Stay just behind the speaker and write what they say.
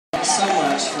Thanks so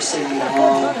much for singing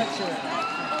along.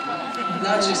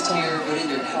 Not just here, but in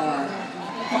your car.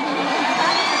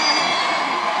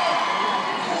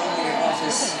 In your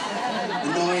office,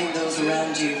 annoying those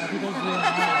around you. I'm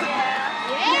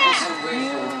so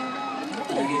grateful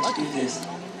that I get to do this.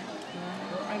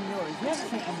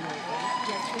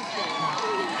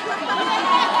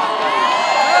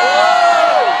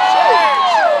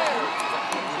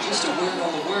 Just a word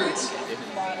on the words.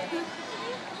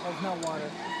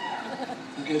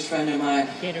 A good friend of mine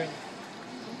named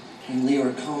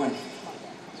Leora Cohen.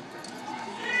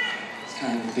 It's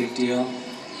kind of a big deal.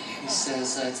 He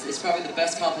says it's probably the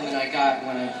best compliment I got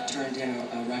when I turned in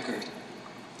a record.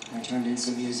 I turned in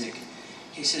some music.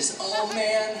 He says, "Oh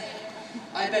man,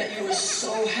 I bet you were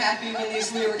so happy when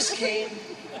these lyrics came.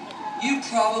 You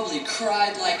probably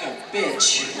cried like a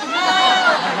bitch."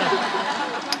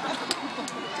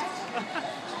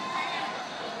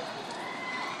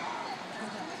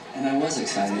 And I was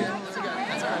excited.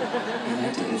 And I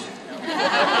did.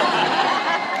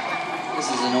 This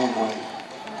is an old one.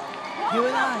 You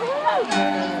and I.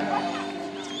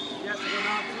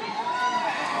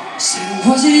 So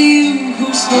was it you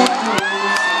who spoke the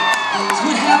words? Things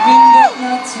would happen but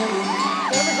not to me.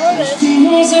 Those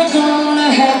things are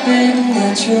gonna happen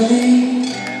naturally.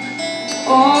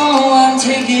 Oh, I'm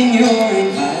taking your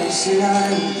advice and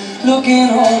I'm looking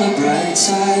on the bright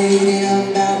side and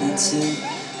I'm balancing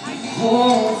the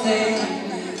whole thing.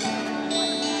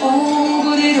 Oh,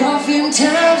 but it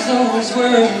oftentimes those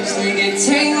words, they get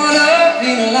tangled up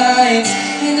in lines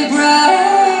and the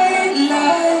bright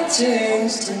light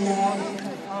turns to night.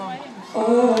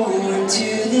 Oh, into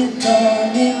the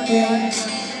dawn it brings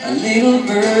a little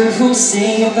bird who'll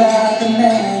sing about the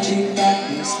magic that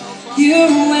was you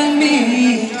and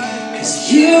me.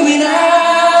 'Cause you and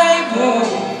I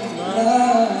both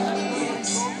love, yes,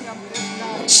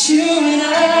 what you and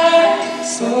I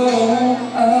spoke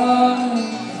of.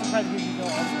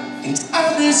 And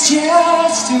others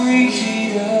just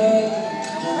read of,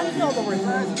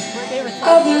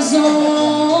 others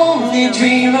only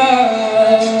dream of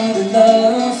the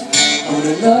love, oh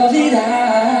the love that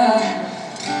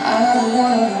I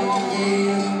love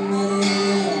it,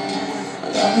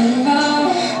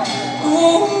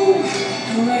 ooh,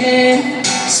 yeah.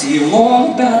 See, I'm all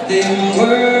about them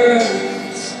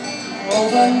words,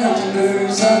 over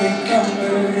numbers,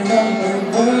 unencumbered and numbered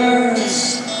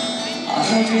words.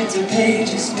 Hundreds of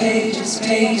pages, pages,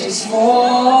 pages,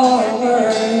 more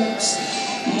words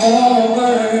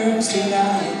than I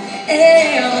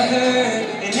ever heard.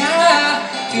 And I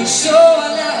feel so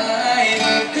alive,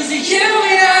 'cause you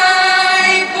and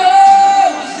I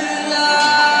both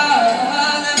love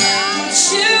what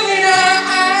you and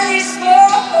I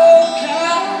spoke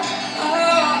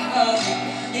of.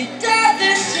 It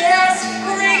doesn't just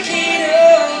break it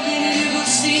up, and you will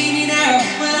see me now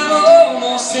when I'm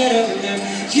almost set up.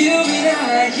 You and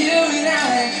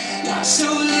I, not so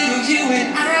little you and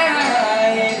I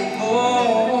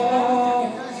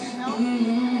anymore.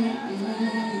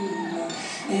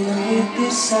 And with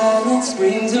this silence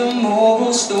brings a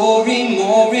moral story,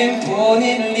 more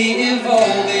importantly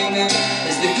evolving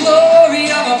as the glory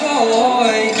of a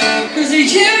boy. 'Cause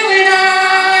you and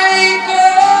I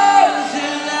both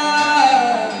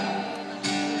love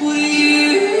what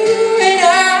you and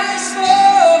I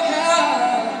spoke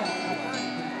of.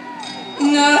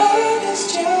 No, it's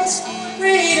just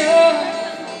freedom.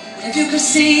 If you could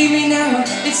see me now,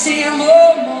 you'd see I'm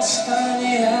almost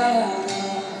finally out.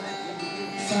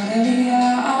 Finally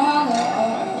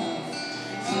out.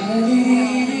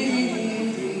 Finally.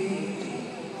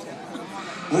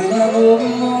 When I'm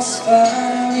almost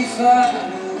finally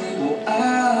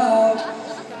out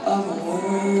of a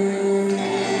word.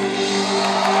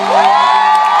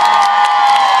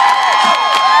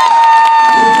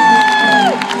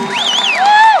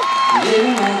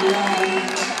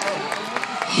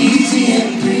 Easy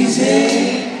and breezy,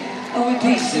 oh, with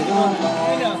peace in my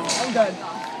mind,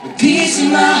 with peace in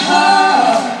my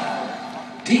heart,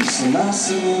 peace in my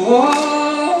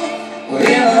soul.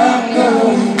 Wherever I'm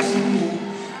going,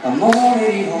 I'm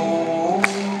already home,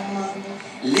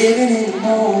 living in the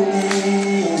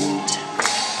moment.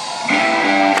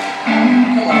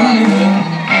 Come on, Hollywood.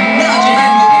 Nod your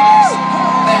head with me, guys.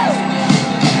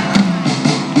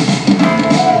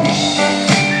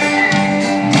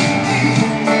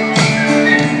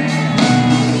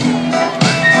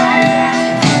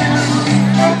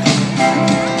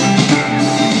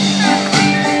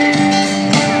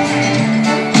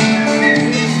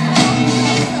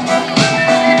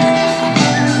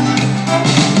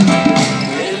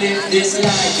 This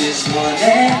life is one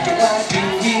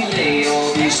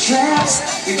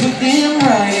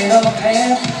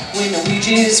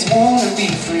just wanna be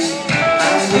free.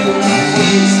 I will not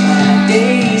waste my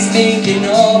days thinking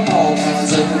of all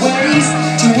kinds of ways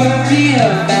to worry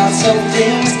about some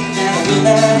things that will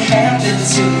not happen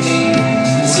to me.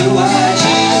 So I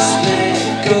just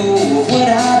let go of what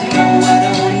I know I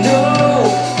don't know,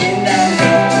 and I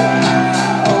know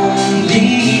I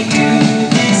only do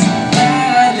this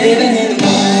by living in the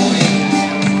moment,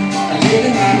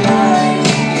 living my life,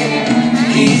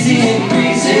 yeah. Easy and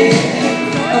breezy,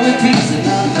 with peace in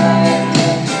my mind,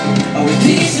 with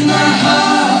peace in my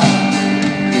heart,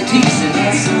 with peace in my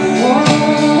soul.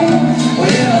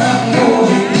 Wherever I'm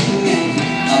going,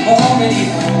 I'm already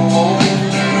home,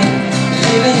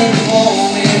 living in the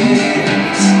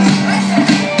moment.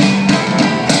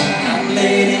 I'm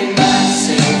letting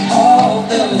myself off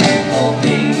the hook of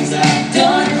things I've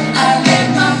done. I let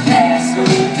my past go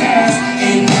past,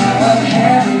 and now I'm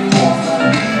having more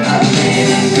fun. I'm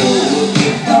letting go of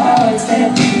the thoughts that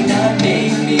do not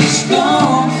make me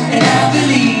strong, and I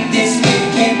believe this way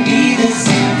can be the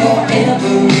same for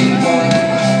everyone.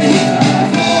 And if I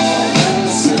fall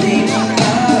asleep, I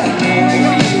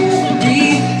know you'll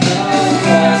be the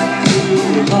one who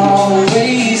will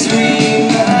always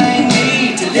remind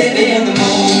me to live in the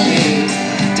moment,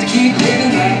 to keep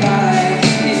living my life,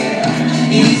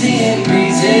 yeah. Easy and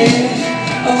breezy,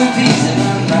 with peace in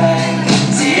my mind.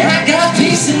 See, I got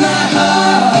peace in my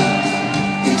heart,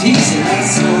 and peace in my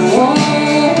soul.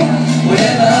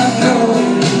 Wherever I'm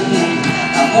going,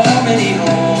 I'm already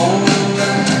home.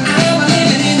 I'm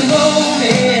living in the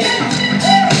moment.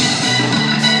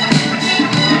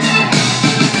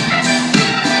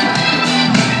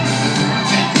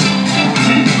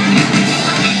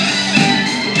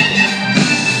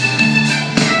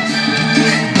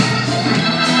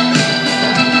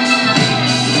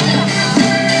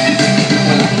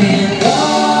 Well, I can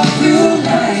walk through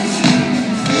life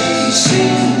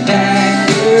facing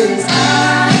backwards. I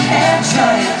have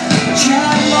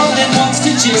tried more than once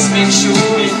to just make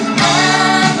sure it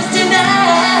I was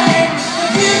denied the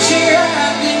future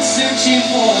I've been searching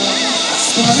for. I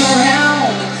spun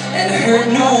around and hurt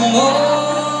no more.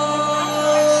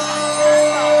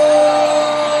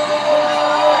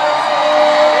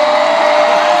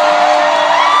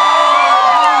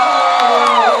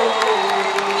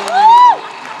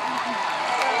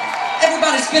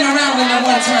 Everybody spin around with me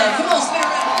one time. Come on, spin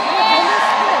around.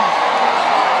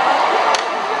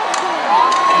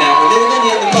 And now we're living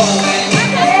in the moment.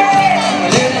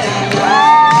 We're living our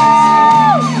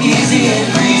lives, easy and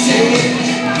breezy,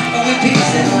 with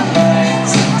peace in our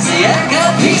minds. See, I got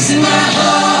peace in my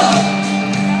heart,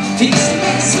 peace in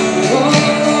my soul.